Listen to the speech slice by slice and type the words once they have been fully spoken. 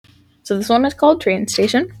So this one is called Train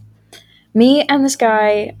Station. Me and this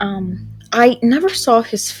guy, I never saw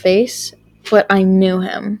his face, but I knew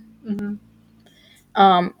him.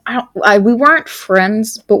 Mm-hmm. We weren't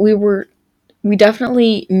friends, but we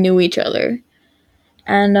definitely knew each other.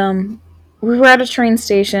 And we were at a train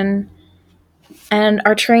station, and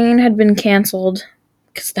our train had been canceled,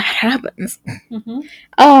 because that happens.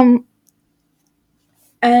 Mm-hmm.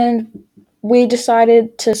 And we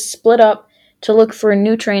decided to split up to look for a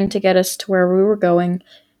new train to get us to where we were going,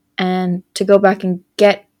 and to go back and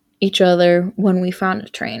get each other when we found a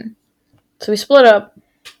train. So we split up,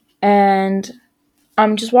 and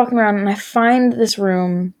I'm just walking around, and I find this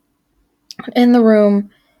room. In the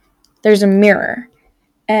room, there's a mirror,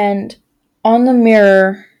 and on the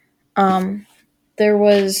mirror, there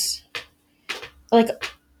was like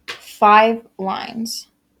 5 lines,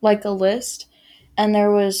 like a list, and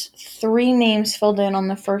there was 3 names filled in on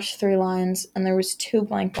the first 3 lines, and there was 2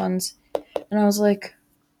 blank ones, and I was like,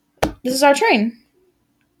 "This is our train,"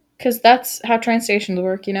 because that's how train stations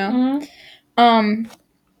work, you know. Mm-hmm.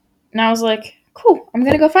 And I was like, "Cool, I'm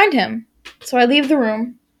gonna go find him." So I leave the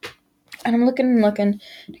room, and I'm looking and looking,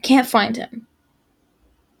 I can't find him,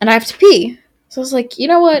 and I have to pee. So I was like, "You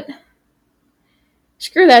know what?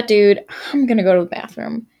 Screw that dude. I'm gonna go to the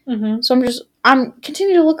bathroom." Mm-hmm. So I'm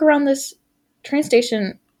continuing to look around this train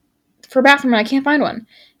station for a bathroom, and I can't find one.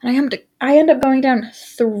 And I end up going down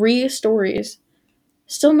 3 stories,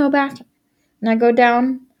 still no bathroom. And I go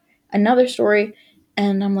down another story,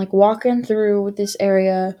 and I'm like walking through this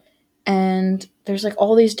area, and there's like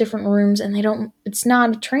all these different rooms, and it's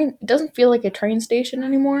not a train, it doesn't feel like a train station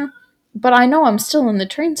anymore. But I know I'm still in the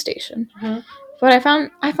train station. Mm-hmm. But I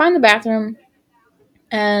find the bathroom,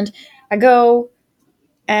 and I go,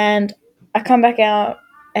 and I come back out,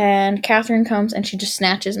 and Catherine comes, and she just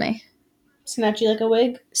snatches me. Snatch you like a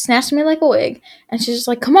wig? Snatched me like a wig. And she's just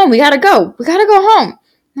like, "Come on, we gotta go. We gotta go home."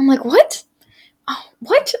 And I'm like, "What? Oh,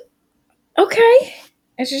 what? Okay."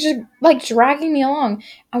 And she's just like dragging me along.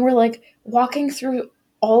 And we're like walking through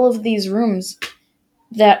all of these rooms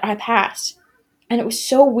that I passed. And it was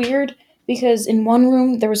so weird because in one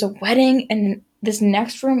room there was a wedding, and in this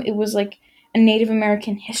next room it was like a Native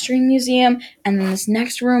American history museum, and then this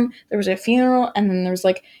next room there was a funeral, and then there was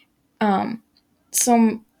like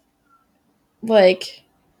some like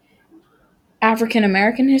African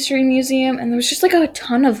American history museum, and there was just like a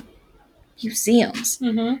ton of museums.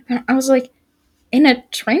 Mm-hmm. And I was like, in a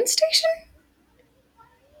train station?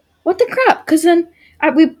 What the crap? Because then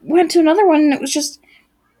we went to another one, and it was just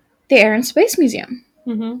the Air and Space Museum.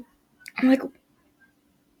 Mm-hmm. I'm like,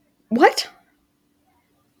 what?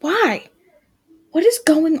 Why? What is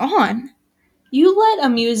going on? You let a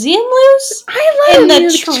museum loose? I let in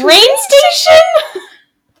the train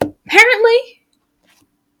station? Apparently.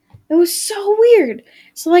 It was so weird.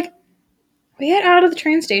 So, like, we get out of the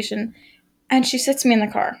train station, and she sits me in the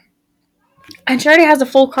car. And she already has a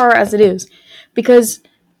full car as it is. Because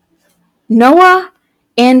Noah,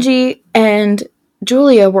 Angie, and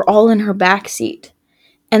Julia were all in her back seat.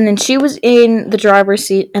 And then she was in the driver's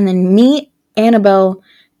seat. And then me, Annabelle,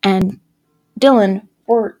 and Dylan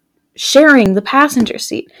were sharing the passenger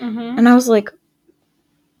seat. Mm-hmm. And I was like,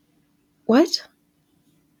 what?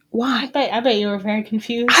 Why? I bet you were very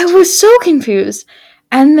confused. I was so confused.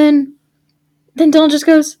 And then Dylan just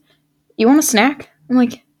goes, "You want a snack?" I'm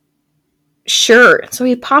like, "Sure." So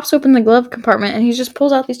he pops open the glove compartment, and he just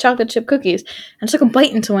pulls out these chocolate chip cookies. And I took a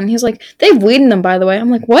bite into one. He's like, "They have weed in them, by the way."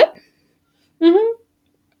 I'm like, "What?" Mm-hmm.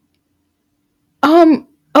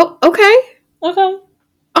 Oh, okay. Okay.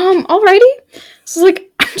 Alrighty. So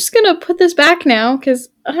like, I'm just gonna put this back now, because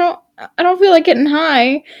I don't feel like getting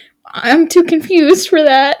high. I'm too confused for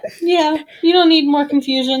that. Yeah, you don't need more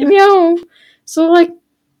confusion. No. So like,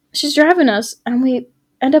 she's driving us, and we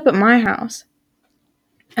end up at my house.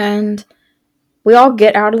 And we all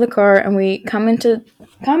get out of the car, and we come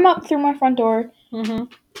up through my front door, Mm-hmm.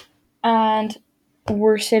 and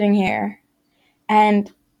we're sitting here,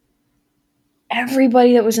 and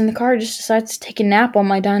everybody that was in the car just decides to take a nap on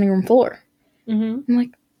my dining room floor. Mm-hmm. I'm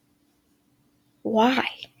like, why?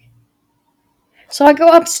 So I go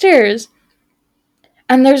upstairs,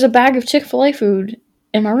 and there's a bag of Chick-fil-A food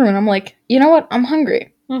in my room, and I'm like, you know what? I'm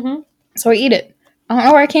hungry. Mm-hmm. So I eat it. I don't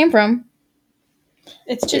know where it came from.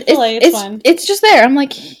 It's Chick-fil-A, it's fine. It's just there. I'm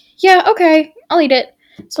like, yeah, okay, I'll eat it.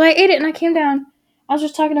 So I ate it, and I came down. I was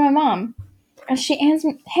just talking to my mom, and she hands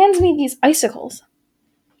me these icicles.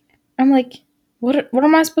 I'm like, what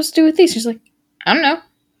am I supposed to do with these? She's like, I don't know.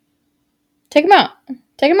 Take them out.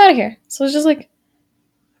 Take them out of here. So it's just like,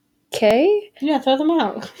 okay. Yeah, throw them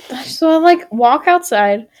out. So I like walk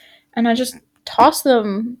outside, and I just toss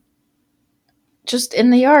them just in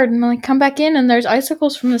the yard, and I come back in, and there's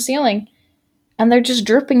icicles from the ceiling, and they're just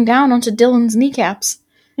dripping down onto Dylan's kneecaps.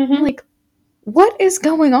 Mm-hmm. I'm like, what is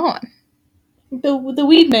going on? The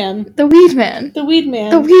weed man. The weed man. The weed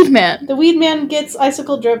man. The weed man. The weed man gets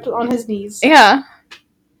icicle drip on his knees. Yeah.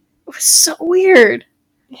 It was so weird.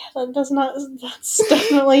 Yeah, that's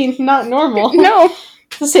definitely not normal. No.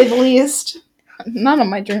 To say the least. None of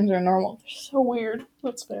my dreams are normal. They're so weird.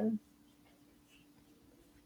 That's fair.